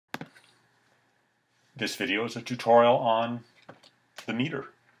This video is a tutorial on the meter.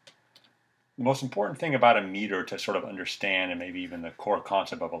 The most important thing about a meter to sort of understand, and maybe even the core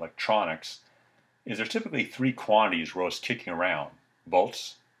concept of electronics, is there's typically three quantities Rose kicking around: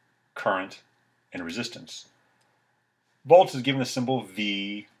 volts, current, and resistance. Volts is given the symbol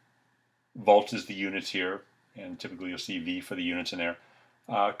V. Volts is the units here, and typically you'll see V for the units in there.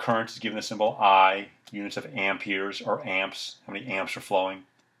 Current is given the symbol I, units of amperes or amps, how many amps are flowing.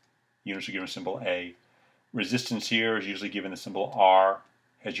 Units are given the symbol A. Resistance here is usually given the symbol R,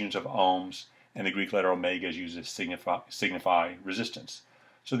 has units of ohms, and the Greek letter omega is used to signify resistance.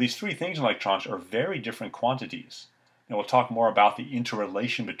 So these three things in electronics are very different quantities. Now we'll talk more about the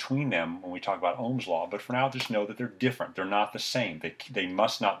interrelation between them when we talk about Ohm's law, but for now just know that they're different. They're not the same. They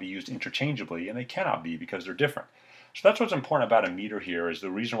must not be used interchangeably, and they cannot be because they're different. So that's what's important about a meter here, is the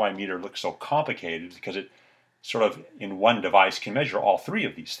reason why a meter looks so complicated is because it sort of in one device can measure all three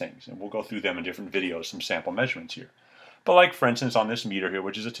of these things, and we'll go through them in different videos, some sample measurements here. But like for instance on this meter here,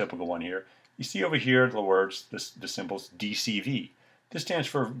 which is a typical one here, you see over here the words, the symbols DCV. This stands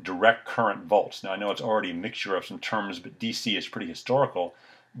for direct current volts. Now I know it's already a mixture of some terms, but DC is pretty historical,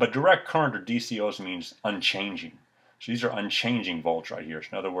 but direct current or DC also means unchanging. So these are unchanging volts right here. So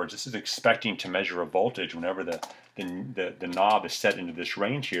in other words, this is expecting to measure a voltage whenever the knob is set into this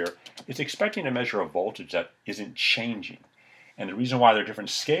range here. It's expecting to measure a voltage that isn't changing. And the reason why there are different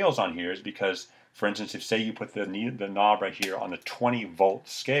scales on here is because, for instance, if say you put the knob right here on the 20 volt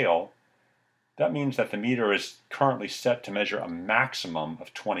scale, that means that the meter is currently set to measure a maximum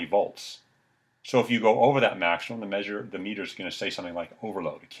of 20 volts. So if you go over that maximum, the meter is going to say something like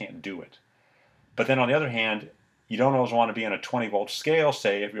overload. It can't do it. But then on the other hand, you don't always want to be on a 20 volt scale,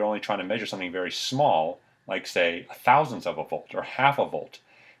 say if you're only trying to measure something very small, like say a thousandth of a volt or half a volt.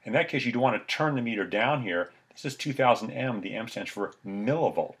 In that case, you do want to turn the meter down here. This is 2000 M. The M stands for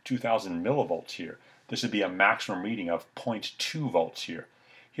millivolt, 2000 millivolts here. This would be a maximum reading of 0.2 volts here.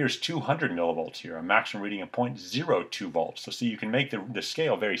 Here's 200 millivolts here, a maximum reading of 0.02 volts. So see, you can make the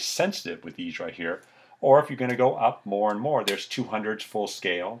scale very sensitive with these right here. Or if you're going to go up more and more, there's 200s full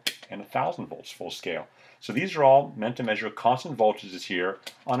scale and 1000 volts full scale. So these are all meant to measure constant voltages here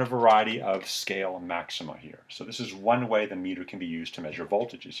on a variety of scale maxima here. So this is one way the meter can be used to measure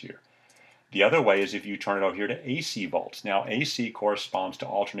voltages here. The other way is if you turn it over here to AC volts. Now AC corresponds to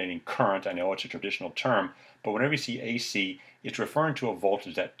alternating current. I know it's a traditional term, but whenever you see AC, it's referring to a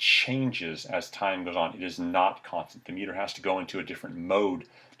voltage that changes as time goes on. It is not constant. The meter has to go into a different mode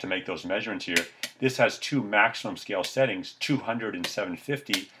to make those measurements here. This has two maximum scale settings, 200 and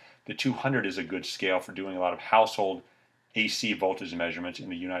 750. The 200 is a good scale for doing a lot of household AC voltage measurements in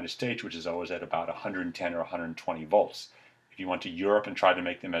the United States, which is always at about 110 or 120 volts. If you went to Europe and tried to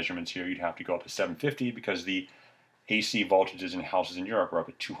make the measurements here, you'd have to go up to 750 because the AC voltages in houses in Europe are up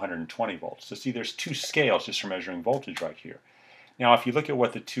at 220 volts. So see, there's two scales just for measuring voltage right here. Now if you look at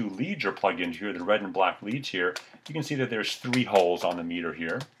what the two leads are plugged into here, the red and black leads here, you can see that there's three holes on the meter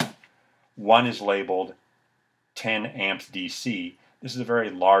here. One is labeled 10 amps DC. This is a very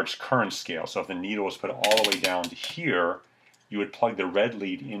large current scale, so if the needle was put all the way down to here, you would plug the red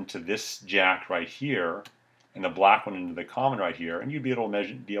lead into this jack right here, and the black one into the common right here, and you'd be able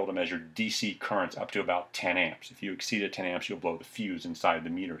to measure DC currents up to about 10 amps. If you exceed 10 amps, you'll blow the fuse inside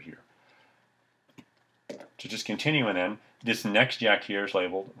the meter here. So just continuing then, this next jack here is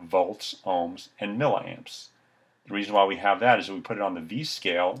labeled volts, ohms, and milliamps. The reason why we have that is that we put it on the V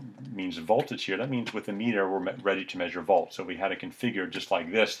scale, means voltage here. That means with the meter we're ready to measure volts. So we had it configured just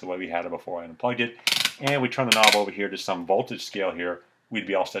like this, the way we had it before I unplugged it, and we turn the knob over here to some voltage scale here, we'd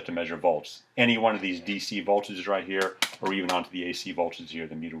be all set to measure volts. Any one of these DC voltages right here, or even onto the AC voltages here,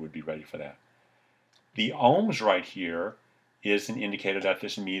 the meter would be ready for that. The ohms right here is an indicator that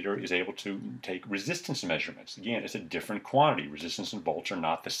this meter is able to take resistance measurements. Again, it's a different quantity. Resistance and volts are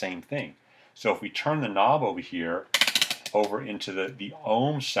not the same thing. So if we turn the knob over here, over into the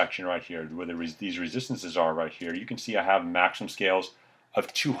ohms section right here, where these resistances are right here, you can see I have maximum scales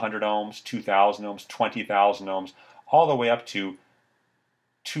of 200 ohms, 2,000 ohms, 20,000 ohms, all the way up to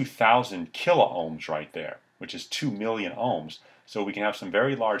 2,000 kilo ohms right there, which is 2 million ohms. So we can have some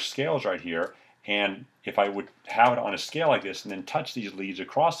very large scales right here, and if I would have it on a scale like this and then touch these leads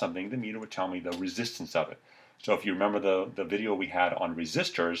across something, the meter would tell me the resistance of it. So if you remember the video we had on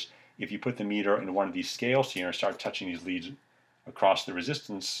resistors, if you put the meter in one of these scales here and start touching these leads across the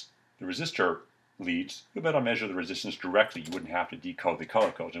resistor leads, you'll be able to measure the resistance directly. You wouldn't have to decode the color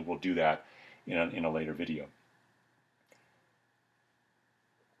codes, and we'll do that in a later video.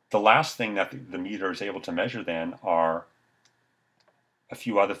 The last thing that the meter is able to measure then are a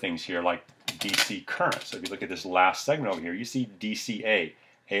few other things here, like DC current. So if you look at this last segment over here, you see DCA.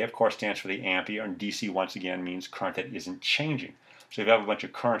 A, of course, stands for the ampere, and DC, once again, means current that isn't changing. So if you have a bunch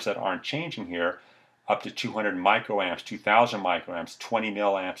of currents that aren't changing here, up to 200 microamps, 2000 microamps, 20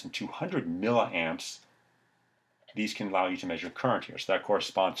 milliamps, and 200 milliamps, these can allow you to measure current here. So that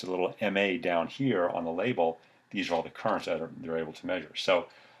corresponds to the little MA down here on the label. These are all the currents that they're able to measure. So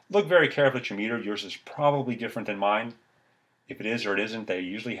look very carefully at your meter. Yours is probably different than mine. If it is or it isn't, they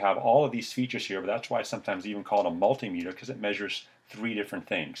usually have all of these features here, but that's why it's sometimes even called a multimeter, because it measures 3 different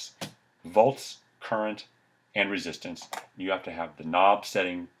things: volts, current, and resistance. You have to have the knob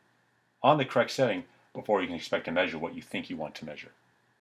setting on the correct setting before you can expect to measure what you think you want to measure.